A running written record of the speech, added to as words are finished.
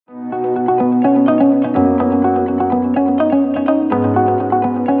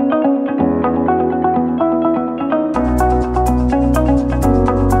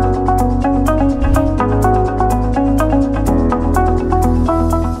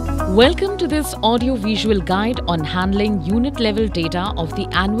Welcome to this audio-visual guide on handling unit-level data of the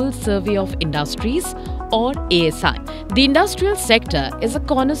Annual Survey of Industries or ASI. The industrial sector is a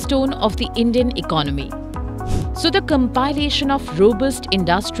cornerstone of the Indian economy. So the compilation of robust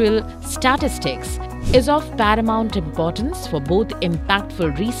industrial statistics is of paramount importance for both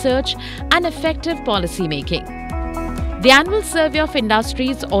impactful research and effective policy making. The Annual Survey of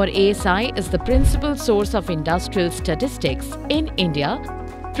Industries or ASI is the principal source of industrial statistics in India,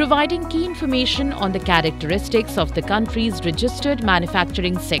 providing key information on the characteristics of the country's registered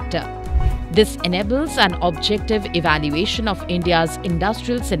manufacturing sector. This enables an objective evaluation of India's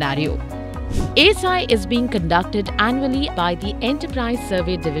industrial scenario. ASI is being conducted annually by the Enterprise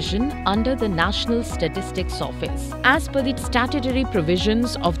Survey Division under the National Statistics Office, as per the statutory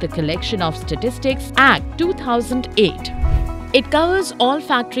provisions of the Collection of Statistics Act 2008. It covers all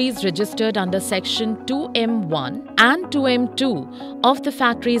factories registered under Section 2M1 and 2M2 of the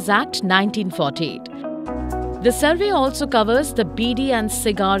Factories Act 1948. The survey also covers the BD and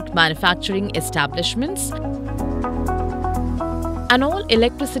cigar manufacturing establishments and all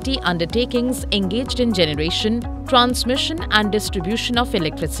electricity undertakings engaged in generation, transmission and distribution of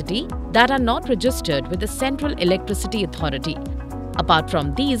electricity that are not registered with the Central Electricity Authority. Apart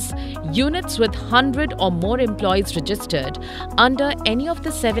from these, units with 100 or more employees registered under any of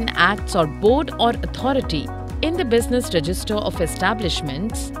the 7 acts or board or authority in the Business Register of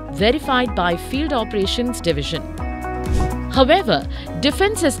Establishments verified by Field Operations Division. However,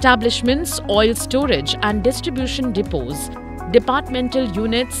 defense establishments, oil storage and distribution depots, departmental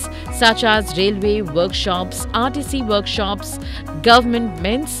units such as railway workshops, RTC workshops, government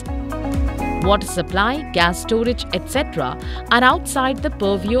mints, water supply, gas storage, etc. are outside the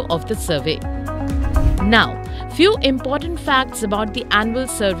purview of the survey. Now, few important facts about the Annual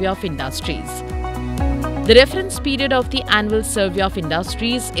Survey of Industries. The reference period of the Annual Survey of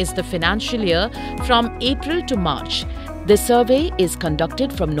Industries is the financial year from April to March. The survey is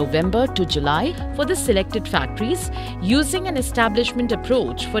conducted from November to July for the selected factories using an establishment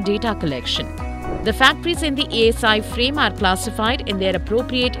approach for data collection. The factories in the ASI frame are classified in their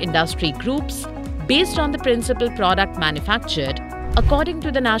appropriate industry groups based on the principal product manufactured according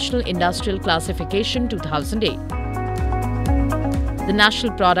to the National Industrial Classification 2008. The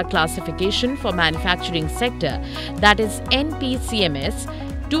National Product Classification for Manufacturing Sector, that is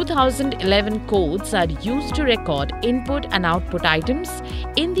NPCMS, 2011 codes are used to record input and output items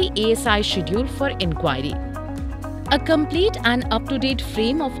in the ASI schedule for inquiry. A complete and up-to-date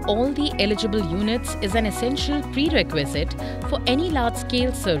frame of all the eligible units is an essential prerequisite for any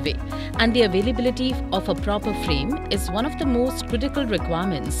large-scale survey, and the availability of a proper frame is one of the most critical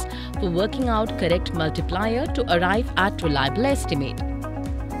requirements for working out correct multiplier to arrive at reliable estimate.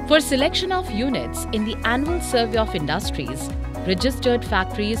 For selection of units in the Annual Survey of Industries, registered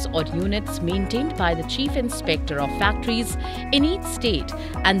factories or units maintained by the Chief Inspector of Factories in each state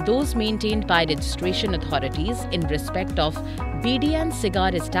and those maintained by registration authorities in respect of BD and cigar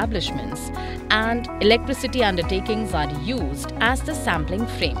establishments and electricity undertakings are used as the sampling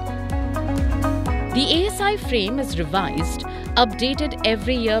frame. The ASI frame is revised, updated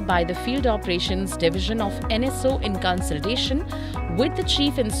every year by the Field Operations Division of NSO in consultation with the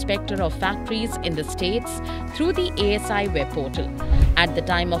Chief Inspector of Factories in the states through the ASI web portal. At the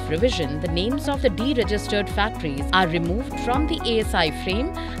time of revision, the names of the deregistered factories are removed from the ASI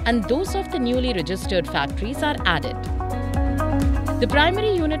frame and those of the newly registered factories are added. The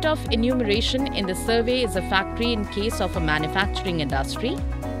primary unit of enumeration in the survey is a factory in case of a manufacturing industry,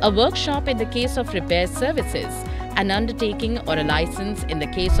 a workshop in the case of repair services, an undertaking or a license in the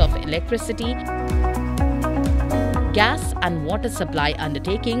case of electricity, gas and water supply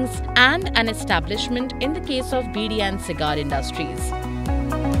undertakings, and an establishment in the case of BD and cigar industries.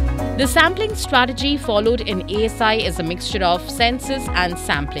 The sampling strategy followed in ASI is a mixture of census and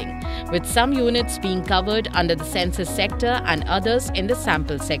sampling, with some units being covered under the census sector and others in the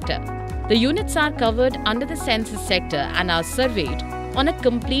sample sector. The units are covered under the census sector and are surveyed on a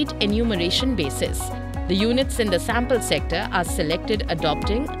complete enumeration basis. The units in the sample sector are selected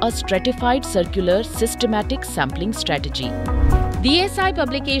adopting a stratified circular systematic sampling strategy. The ASI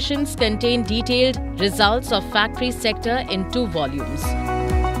publications contain detailed results of factory sector in 2 volumes.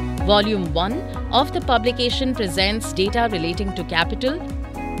 Volume 1 of the publication presents data relating to capital,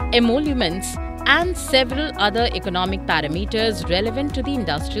 emoluments, and several other economic parameters relevant to the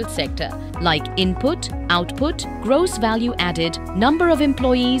industrial sector, like input, output, gross value added, number of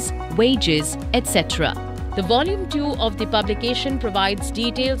employees, wages, etc. The Volume 2 of the publication provides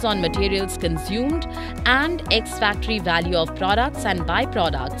details on materials consumed and ex-factory value of products and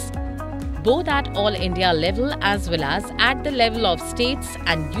byproducts both at all India level as well as at the level of states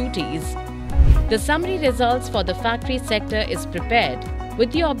and UTs. The summary results for the factory sector is prepared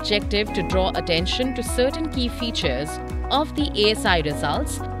with the objective to draw attention to certain key features of the ASI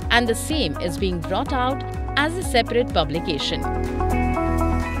results, and the same is being brought out as a separate publication.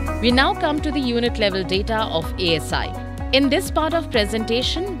 We now come to the unit level data of ASI. In this part of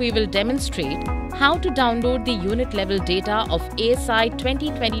presentation, we will demonstrate how to download the unit level data of ASI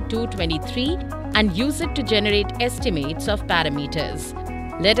 2022-23 and use it to generate estimates of parameters.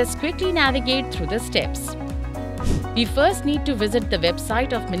 Let us quickly navigate through the steps. We first need to visit the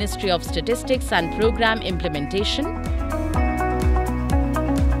website of Ministry of Statistics and Program Implementation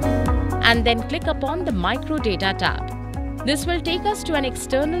and then click upon the Microdata tab. This will take us to an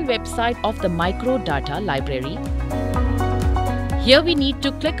external website of the Microdata library. Here we need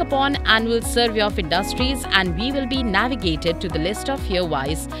to click upon Annual Survey of Industries and we will be navigated to the list of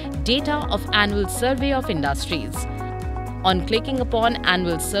year-wise data of Annual Survey of Industries. On clicking upon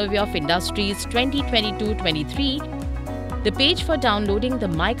Annual Survey of Industries 2022-23, the page for downloading the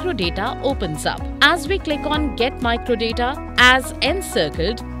microdata opens up. As we click on Get Microdata as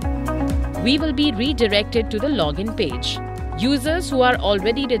encircled, we will be redirected to the login page. Users who are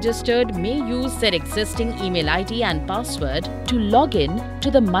already registered may use their existing email ID and password to log in to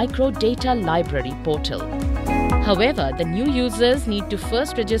the Microdata Library portal. However, the new users need to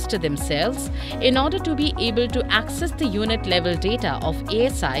first register themselves in order to be able to access the unit level data of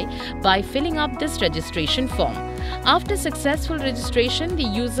ASI by filling up this registration form. After successful registration, the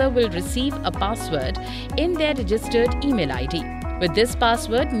user will receive a password in their registered email ID. With this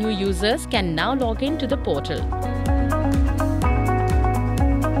password, new users can now log in to the portal.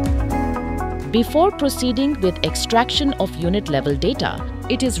 Before proceeding with extraction of unit level data,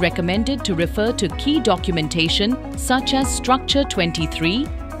 it is recommended to refer to key documentation such as Structure 23.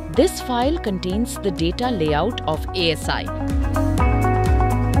 This file contains the data layout of ASI,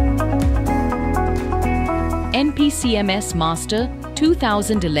 NPCMS Master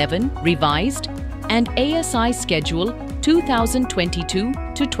 2011 Revised and ASI Schedule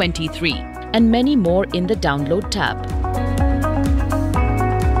 2022-23 and many more in the Download tab.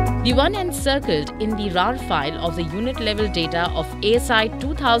 The one encircled in the RAR file of the unit level data of ASI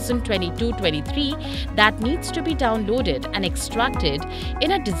 2022-23 that needs to be downloaded and extracted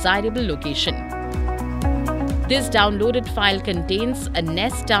in a desirable location. This downloaded file contains a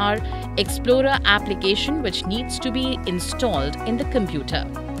NSS Explorer application which needs to be installed in the computer.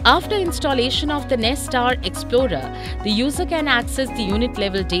 After installation of the NSS Explorer, the user can access the unit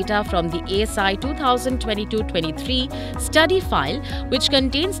level data from the ASI 2022-23 study file which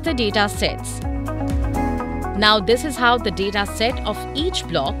contains the data sets. Now this is how the data set of each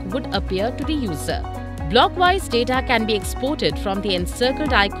block would appear to the user. Block-wise data can be exported from the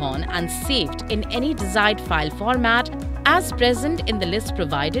encircled icon and saved in any desired file format as present in the list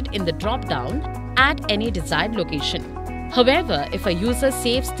provided in the drop-down at any desired location. However, if a user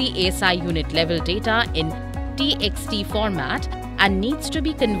saves the ASI unit level data in TXT format and needs to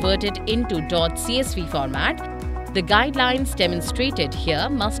be converted into .csv format, the guidelines demonstrated here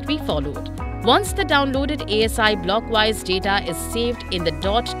must be followed. Once the downloaded ASI block-wise data is saved in the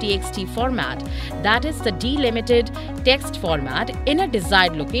 .txt format, that is the delimited text format, in a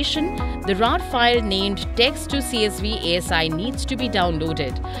desired location, the RAR file named text-to-CSV ASI needs to be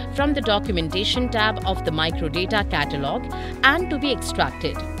downloaded from the Documentation tab of the Microdata catalog and to be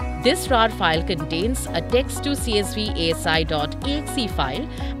extracted. This RAR file contains a text-to-CSV ASI.exe file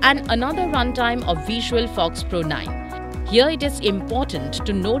and another runtime of Visual Fox Pro 9. Here it is important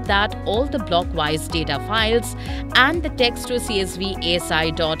to note that all the block-wise data files and the text-to-CSV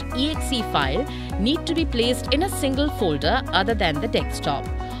ASI.exe file need to be placed in a single folder other than the desktop.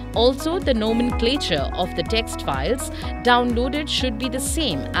 Also, the nomenclature of the text files downloaded should be the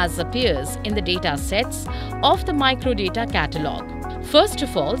same as appears in the data sets of the Microdata catalog. First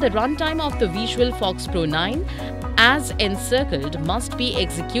of all, the runtime of the Visual Fox Pro 9 as encircled must be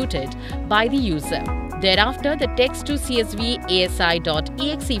executed by the user. Thereafter, the text-to-CSV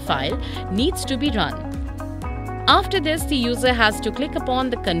ASI.exe file needs to be run. After this, the user has to click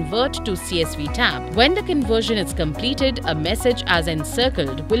upon the Convert to CSV tab. When the conversion is completed, a message as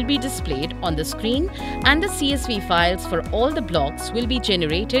encircled will be displayed on the screen and the CSV files for all the blocks will be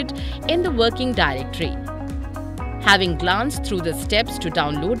generated in the working directory. Having glanced through the steps to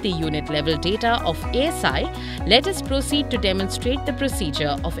download the unit level data of ASI, let us proceed to demonstrate the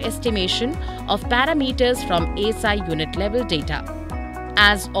procedure of estimation of parameters from ASI unit level data.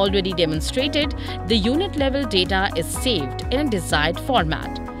 As already demonstrated, the unit level data is saved in a desired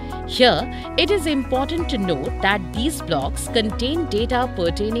format. Here, it is important to note that these blocks contain data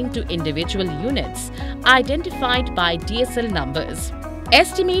pertaining to individual units identified by DSL numbers.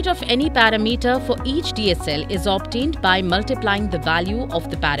 Estimate of any parameter for each DSL is obtained by multiplying the value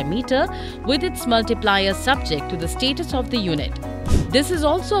of the parameter with its multiplier subject to the status of the unit. This is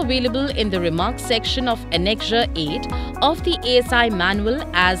also available in the remarks section of Annexure 8 of the ASI manual,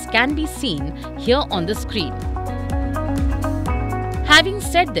 as can be seen here on the screen. Having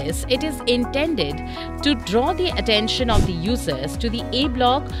said this, it is intended to draw the attention of the users to the A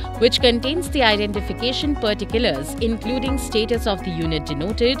block, which contains the identification particulars including status of the unit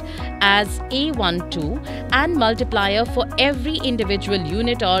denoted as A12 and multiplier for every individual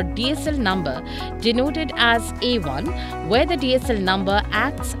unit or DSL number denoted as A1, where the DSL number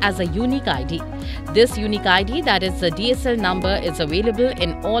acts as a unique ID. This unique ID, that is the DSL number, is available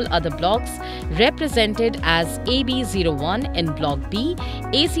in all other blocks represented as AB01 in block B,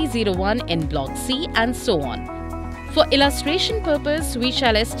 AC01 in block C, and so on. For illustration purpose, we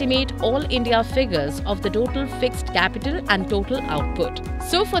shall estimate all India figures of the total fixed capital and total output.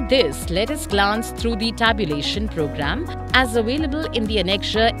 So for this, let us glance through the tabulation program as available in the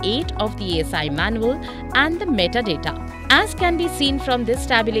Annexure 8 of the ASI manual and the metadata. As can be seen from this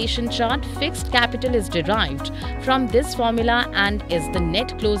tabulation chart, fixed capital is derived from this formula and is the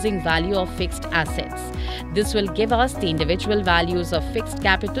net closing value of fixed assets. This will give us the individual values of fixed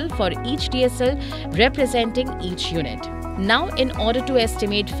capital for each DSL representing each unit. Now, in order to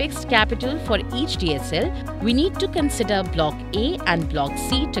estimate fixed capital for each DSL, we need to consider Block A and Block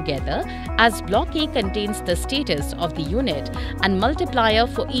C together, as Block A contains the status of the unit and multiplier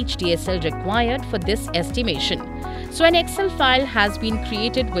for each DSL required for this estimation. So an Excel file has been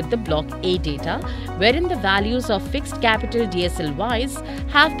created with the Block A data, wherein the values of fixed capital DSL-wise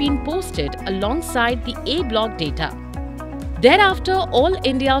have been posted alongside the A block data. Thereafter, all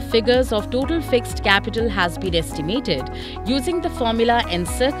India figures of total fixed capital has been estimated using the formula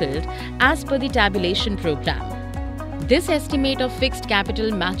encircled as per the tabulation program. This estimate of fixed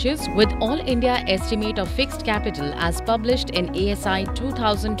capital matches with All India Estimate of Fixed Capital as published in ASI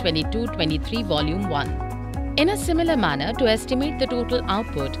 2022-23 Volume 1. In a similar manner, to estimate the total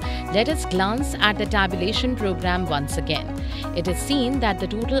output, let us glance at the tabulation program once again. It is seen that the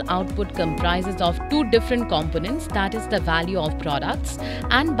total output comprises of two different components, that is the value of products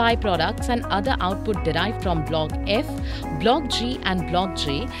and byproducts and other output derived from Block F, Block G and Block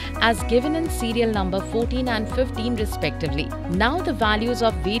J, as given in serial number 14 and 15 respectively. Now the values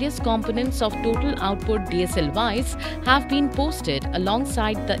of various components of total output DSL-wise have been posted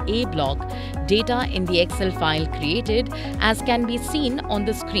alongside the A block data in the Excel file created, as can be seen on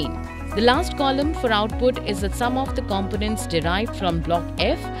the screen. The last column for output is the sum of the components derived from Block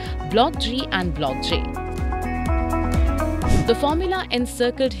F, Block G and Block J. The formula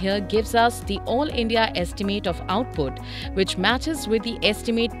encircled here gives us the All India Estimate of Output, which matches with the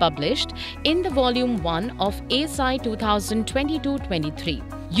estimate published in the Volume 1 of ASI 2022-23.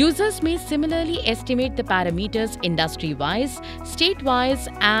 Users may similarly estimate the parameters industry-wise, state-wise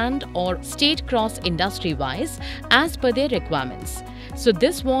and/or state cross-industry-wise as per their requirements. So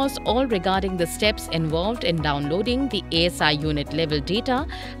this was all regarding the steps involved in downloading the ASI unit level data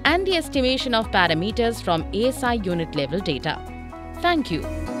and the estimation of parameters from ASI unit level data. Thank you.